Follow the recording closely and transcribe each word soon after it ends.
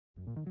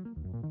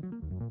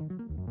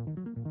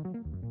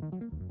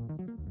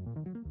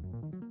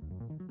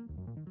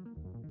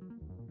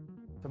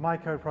my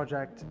code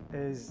project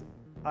is,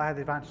 I had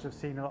the advantage of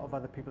seeing a lot of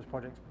other people's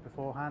projects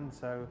beforehand,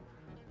 so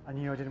I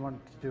knew I didn't want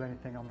to do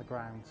anything on the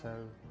ground, so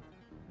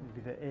it'd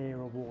be the air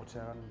or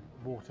water, and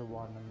water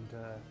one,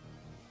 and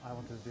I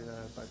wanted to do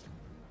a boat.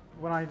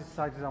 When I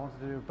decided I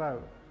wanted to do a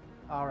boat,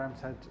 RM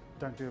said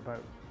don't do a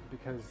boat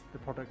because the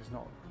product is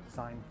not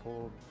designed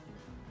for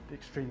the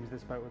extremes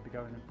this boat would be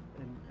going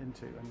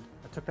into, and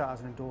I took that as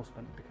an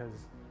endorsement because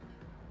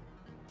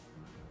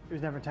it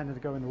was never intended to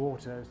go in the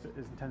water, it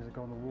was intended to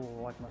go on the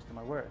wall like most of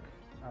my work.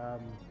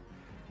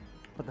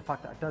 But the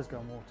fact that it does go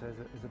in water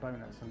is a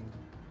bonus.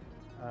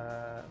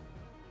 And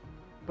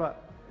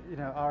but you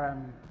know,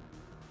 RM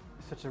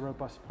is such a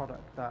robust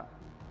product that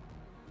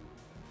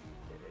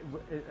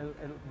it'll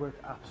work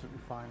absolutely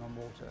fine on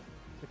water.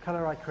 The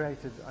colour I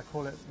created, I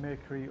call it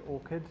Mercury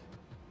Orchid.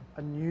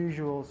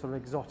 Unusual sort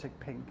of exotic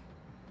pink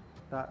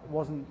that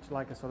wasn't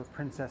like a sort of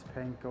princess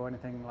pink or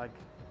anything like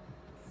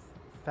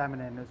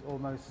feminine. It's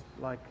almost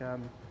like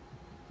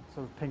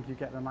sort of pink you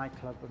get in a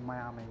nightclub in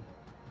Miami.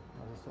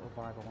 That was the sort of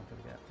vibe I wanted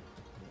to get.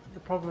 The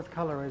problem with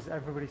colour is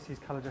everybody sees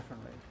colour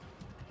differently.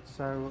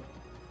 So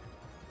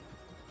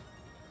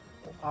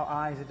our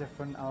eyes are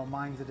different, our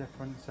minds are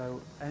different, so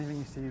anything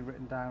you see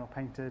written down or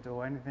painted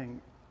or anything,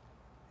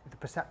 the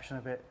perception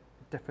of it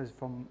differs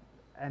from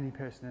any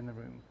person in the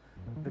room.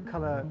 The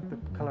colour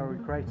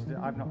we created,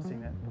 I've not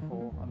seen it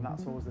before, and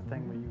that's always the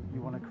thing where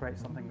you want to create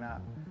something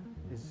that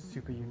is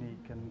super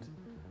unique, and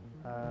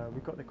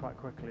we got there quite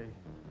quickly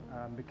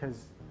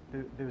because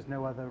there was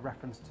no other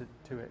reference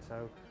to it,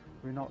 so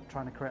we're not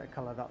trying to create a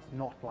colour that's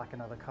not like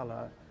another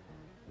colour.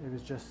 It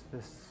was just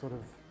this sort of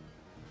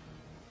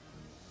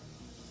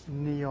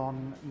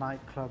neon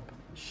nightclub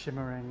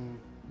shimmering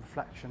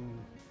reflection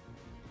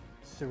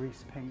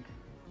cerise pink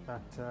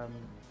that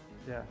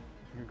yeah,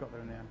 we got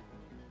there in the end.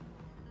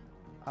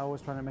 I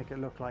always try to make it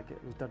look like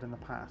it was done in the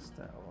past.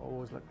 It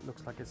always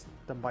looks like it's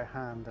done by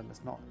hand and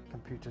it's not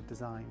computer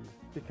designed.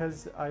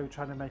 Because I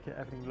try to make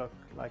everything look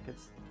like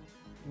it's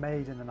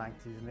made in the 90s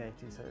and the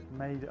 80s, so it's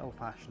made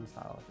old-fashioned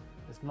style.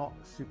 It's not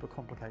super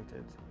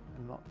complicated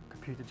and not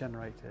computer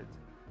generated,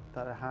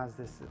 that it has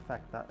this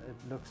effect that it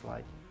looks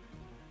like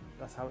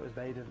that's how it was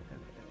made,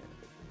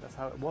 that's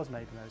how it was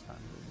made in those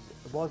times.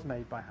 It was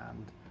made by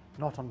hand,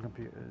 not on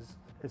computers.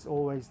 It's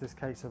always this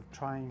case of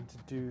trying to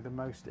do the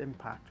most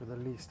impact with the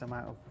least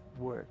amount of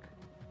work.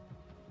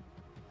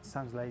 It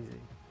sounds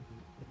lazy.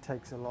 It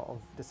takes a lot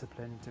of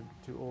discipline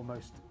to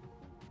almost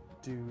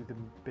do the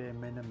bare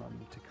minimum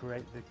to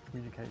create the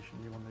communication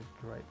you want to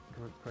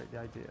create the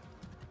idea.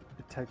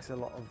 It takes a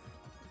lot of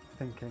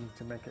thinking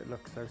to make it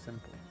look so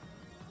simple.